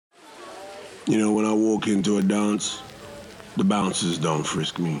You know, when I walk into a dance, the bouncers don't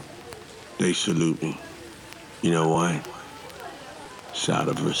frisk me. They salute me. You know why? It's out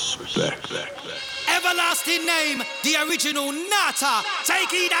of respect. Everlasting name, the original Nata. Take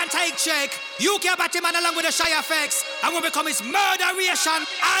heed and take check. You get back him along with the shy effects. And we become his murderation.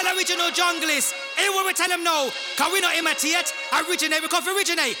 All original junglists. Here what we tell them no. Cause we not imitate. Originate, we come for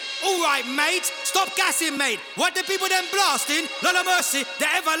originate. Alright, mate. Stop gassing, mate. What the people them blasting? Lord of mercy, the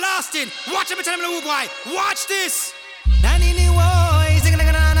everlasting. Watch them, tell them no boy. Watch this.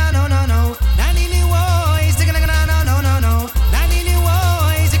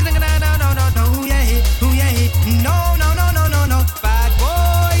 No, no, no, no, no, no. Bad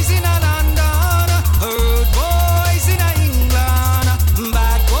boys in a London, rude boys in a England,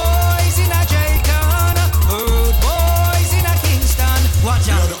 bad boys in a Jamaica, rude boys in a Kingston. Watch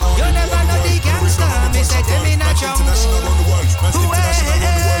out, you never know the gangster. Me say them in a jungle. You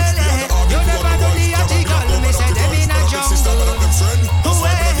never know the article. Me say them in a jungle.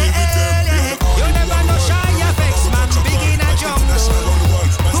 You never know shy effects, man. Big in a jungle.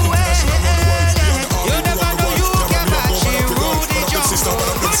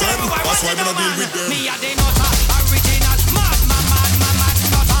 That's why we don't deal with them. Me a the nutter, original, mad, nutter, original,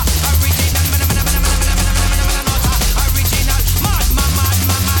 nutter, original,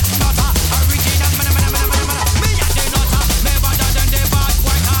 mad, nutter, original, me a the nutter, me better than the bad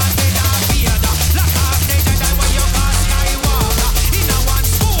boy, cause they don't fear that. Lock off the dead eye when you call Skywalker. In a one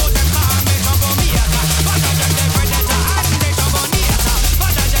school, them call me troublemaker. Better than the predator and the troublemaker.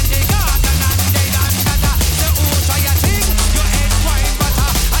 Better than the garden and the landada. The who try a thing, your head wine butter.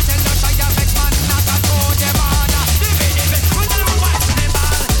 I tell the shy effects man not a throw the border. The baby, we never watch the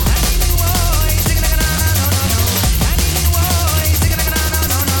ball. And in the way, sing like no, no, no, no. And in the way, sing like no,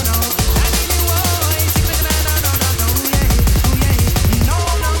 no, no, no. And in the way, sing like no, no, no, no. No,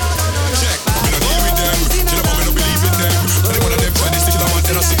 no, no, no, no. Check, we don't deal with them. Tell them we don't believe in them. Tell them one of them try this, stick it on,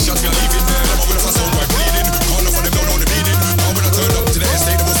 then I 6 shots, we are leaving them. I'm over the fast sound, we're bleeding. Call up for them, don't know the meaning. Now when I turn up to the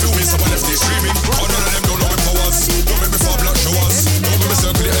estate, they will film me, someone left, they streaming. All none of them don't know me powers. Don't make me fall blood, show us. Don't make me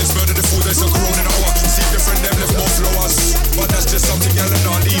circle the ends, murder the food, they circle round in an hour. See if your friend them left more flowers. But that's just something girl and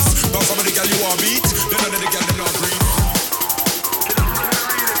not leave. Now some of the girl you want beat, then none of the girl them not breathe.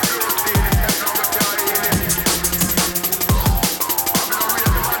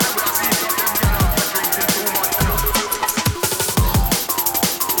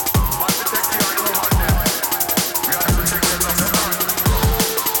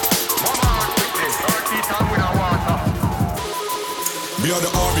 We are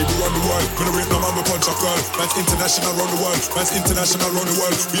the army, we run the world. When I rape no man, we punch a girl. Man's international round the world. Man's international round the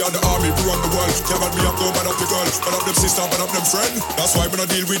world. We are the army, we run the world. Can't bad me up, no bad up the girl. Bad up them sister, bad up them friend. That's why we don't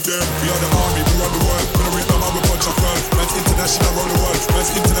deal with them. We are the army, we run the world. When I rape no man, we punch a girl. Man's international round the world.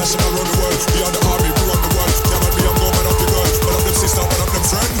 Man's international round the world. We are the army, we run the world. Can't bad me up, no bad up the girl. Bad up them sister, bad up them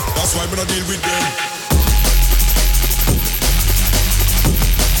friend. That's why we don't deal with them.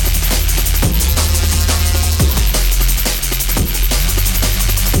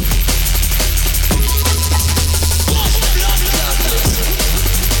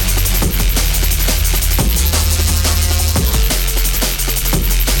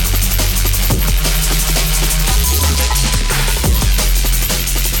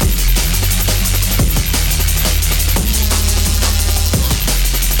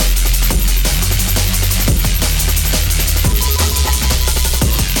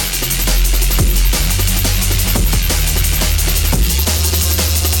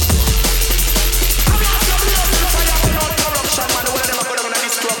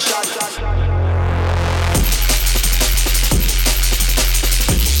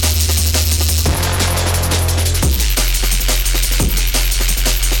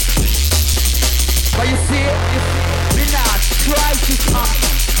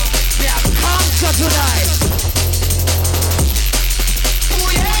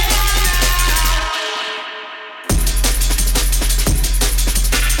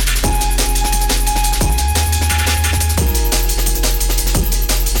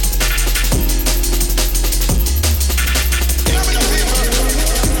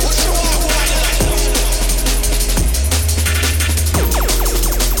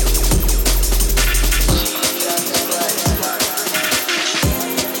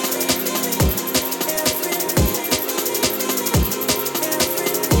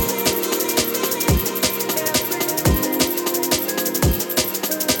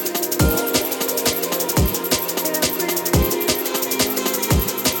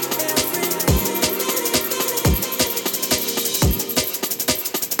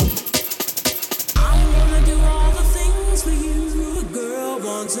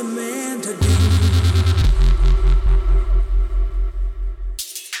 a man to do.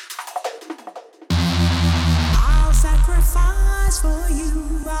 I'll sacrifice for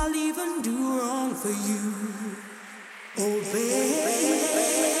you. I'll even do wrong for you. Oh, baby.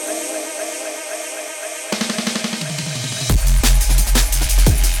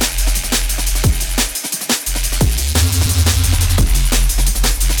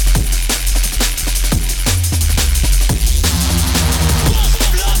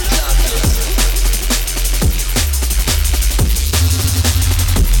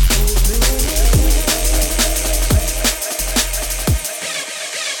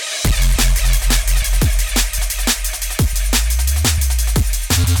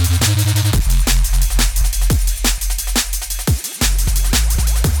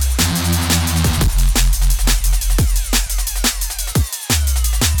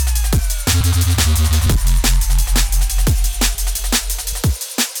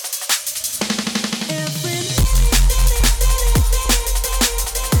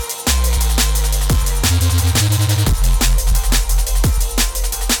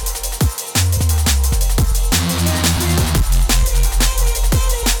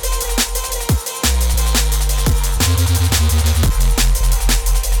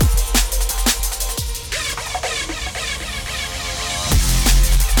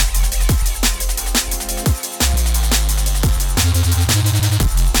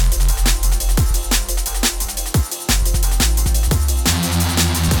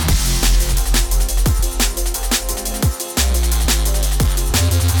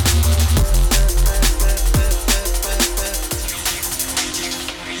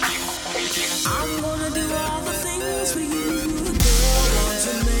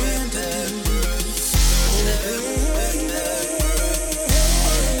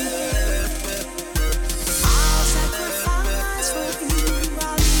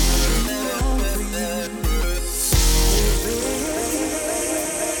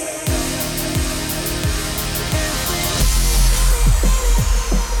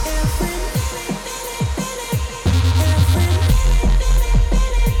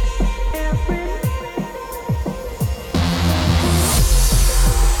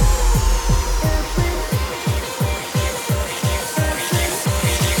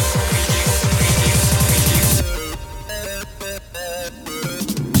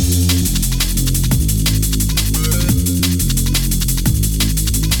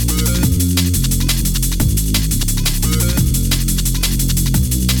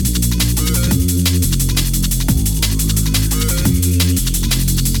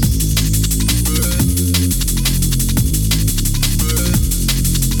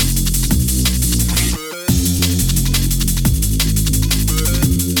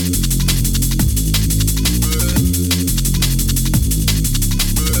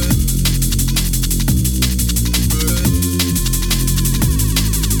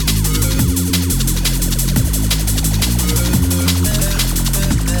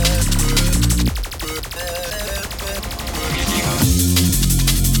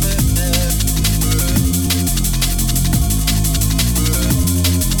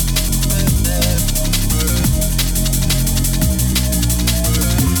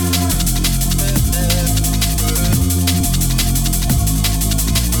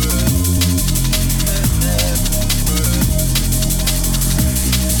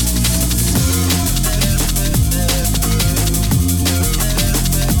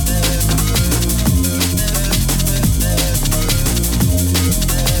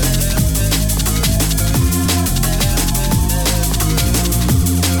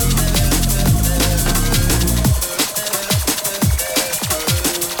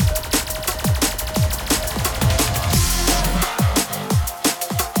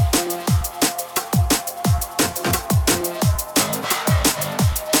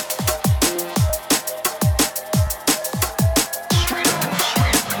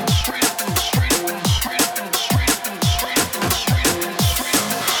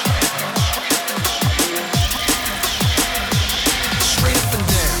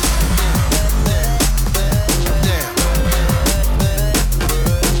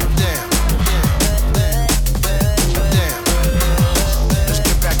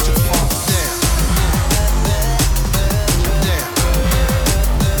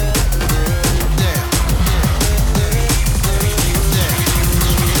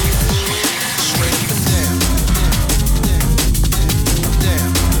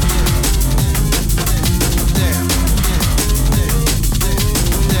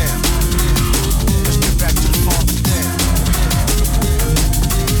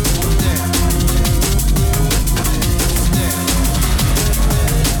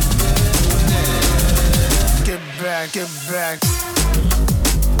 get back.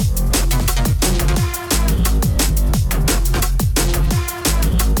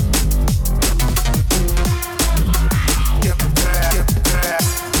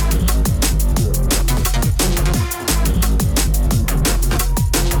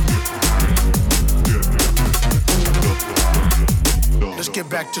 Let's get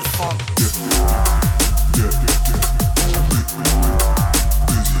back to the funk.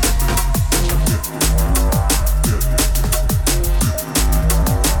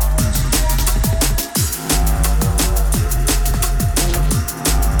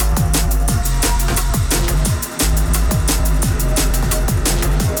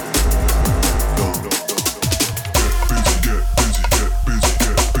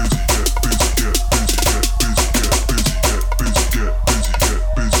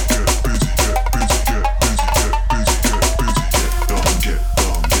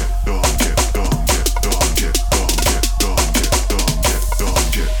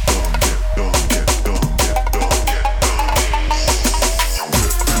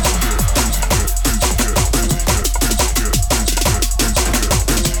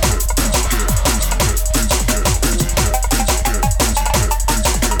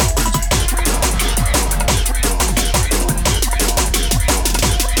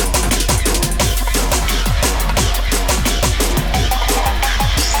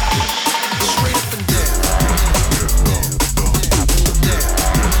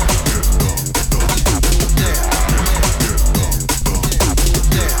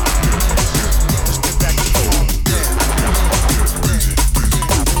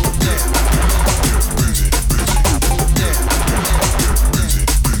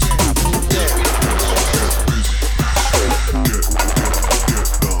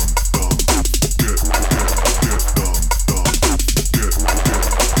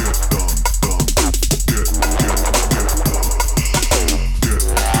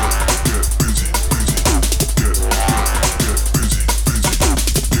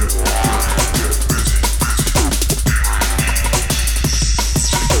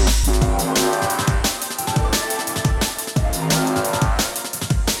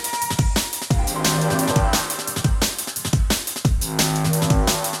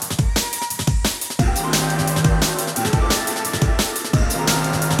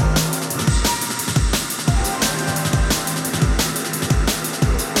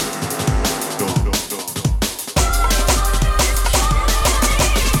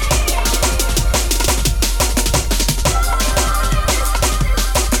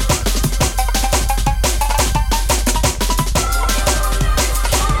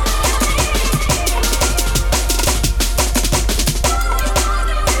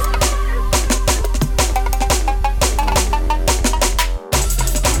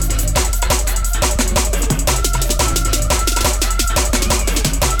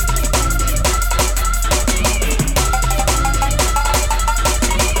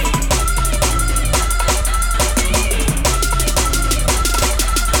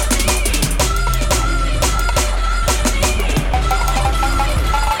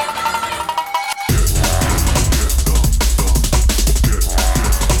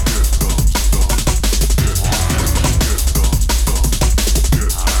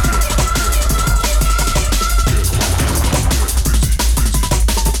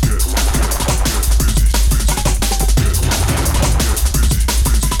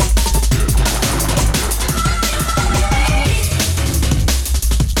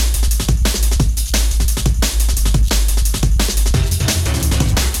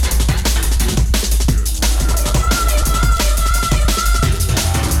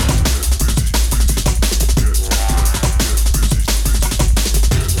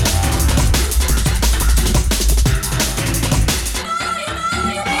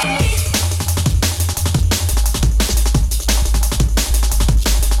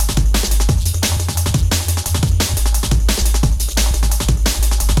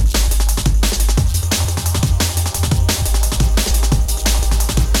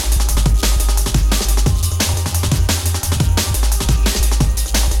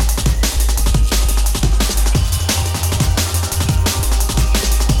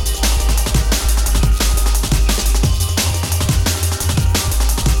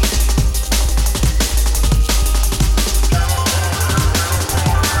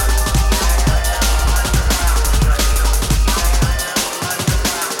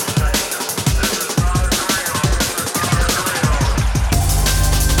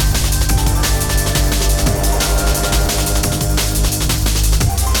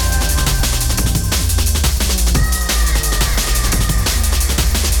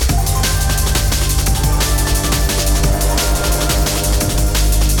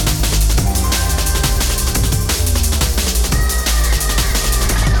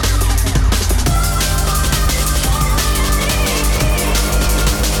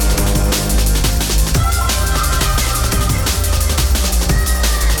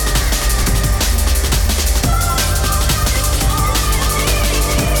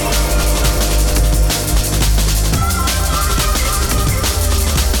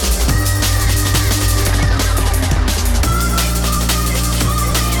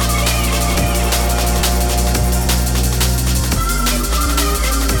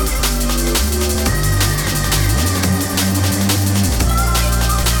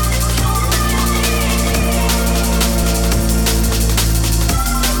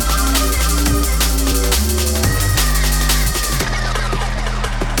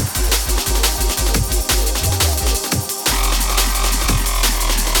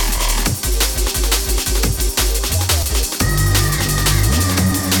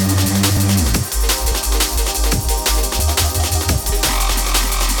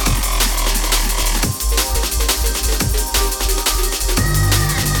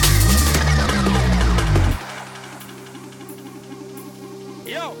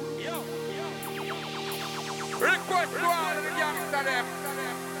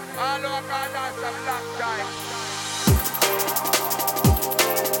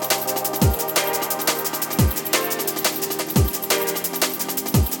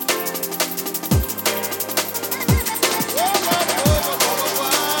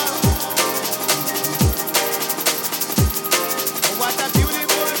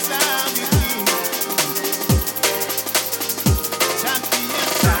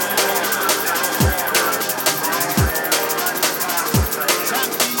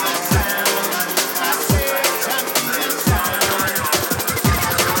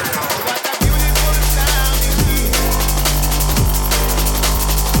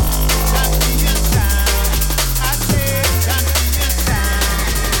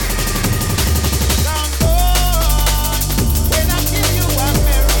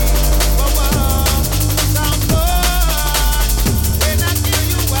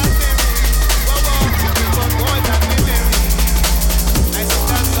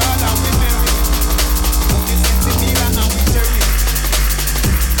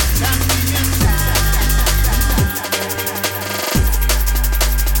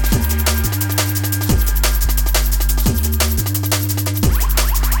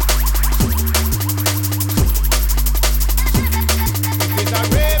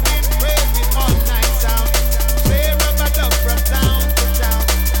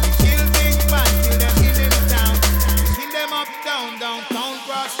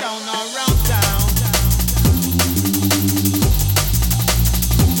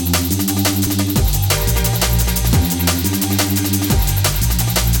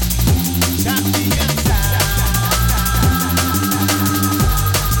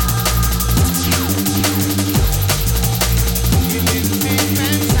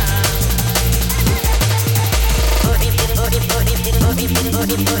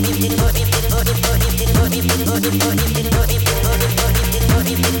 A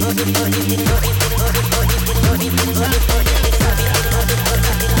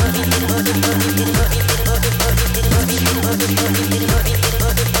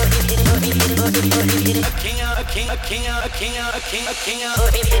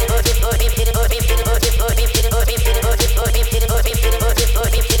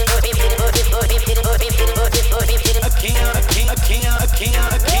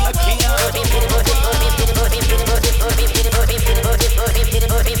king,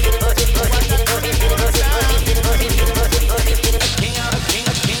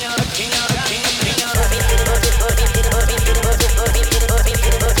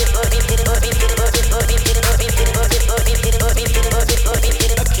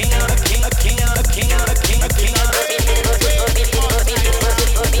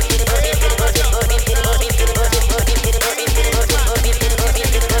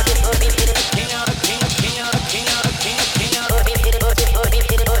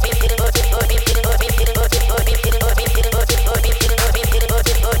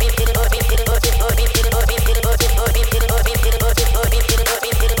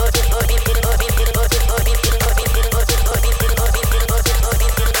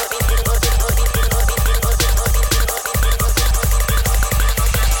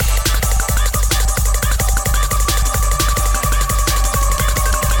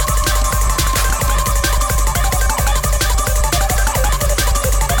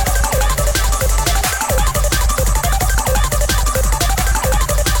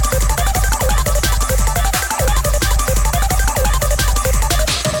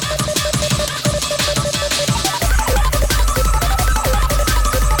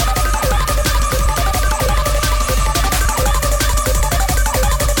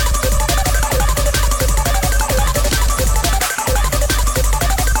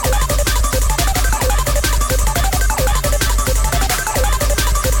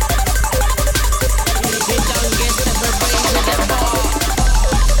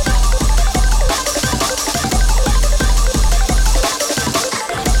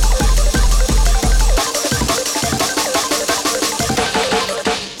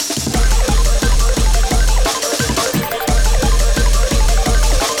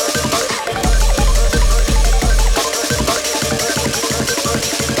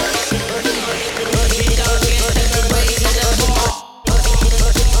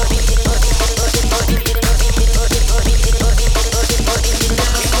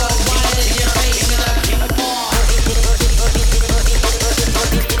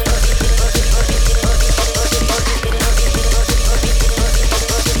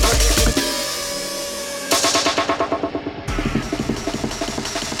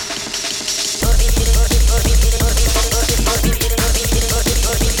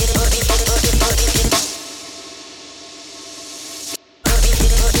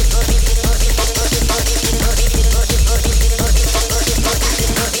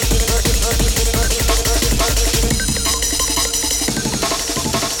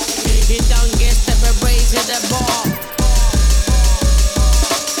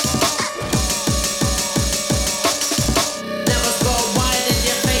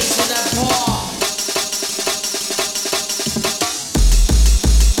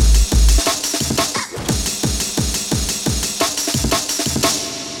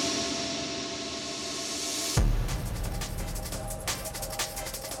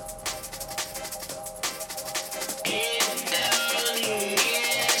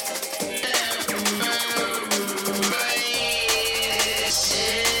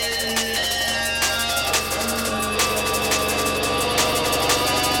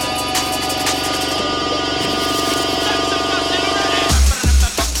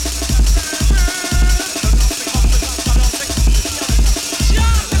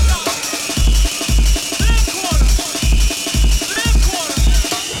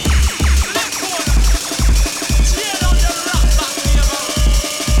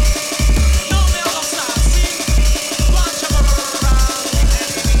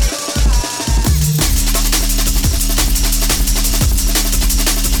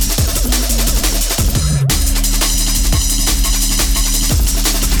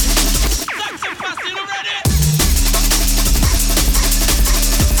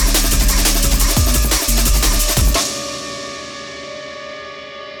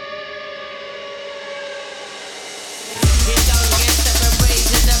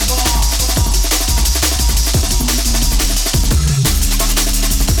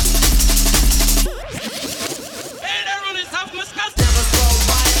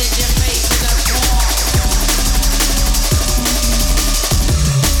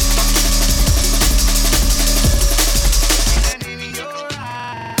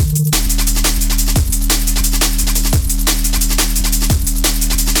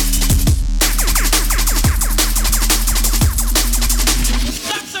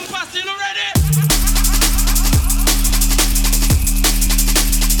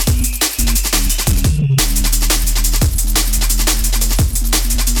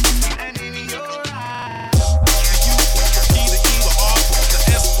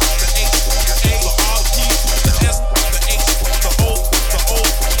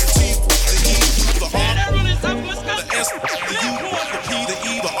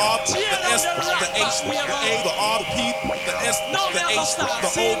 S, the H, the A, the R, the P, the S, the H,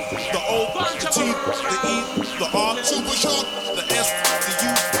 the O, the T, the E, the R, super short, the S, the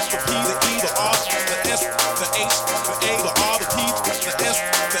U, the P, the E, the R, the S, the H, the A, the R, the P, the S,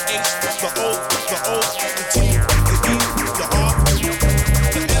 the H, the O, the T, the E, the R, the S,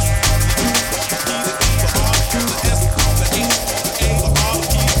 the U, the P, the E, the R, the S, the H, the A, the R,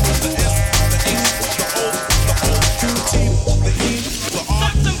 the P, the S, the H, the O, the T,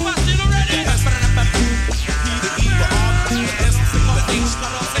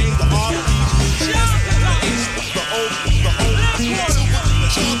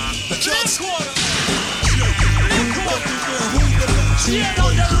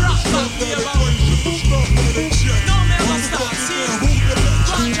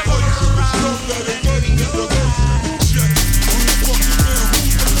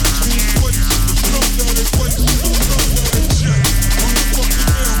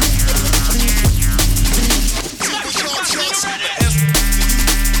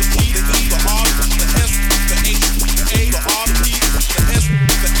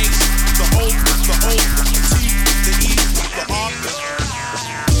 the E, the R.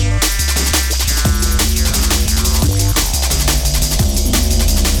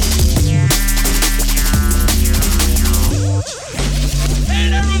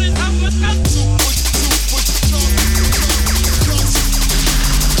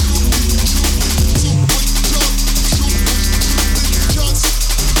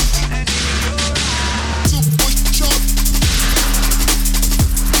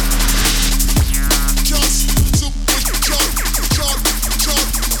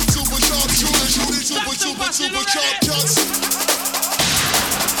 Super chart,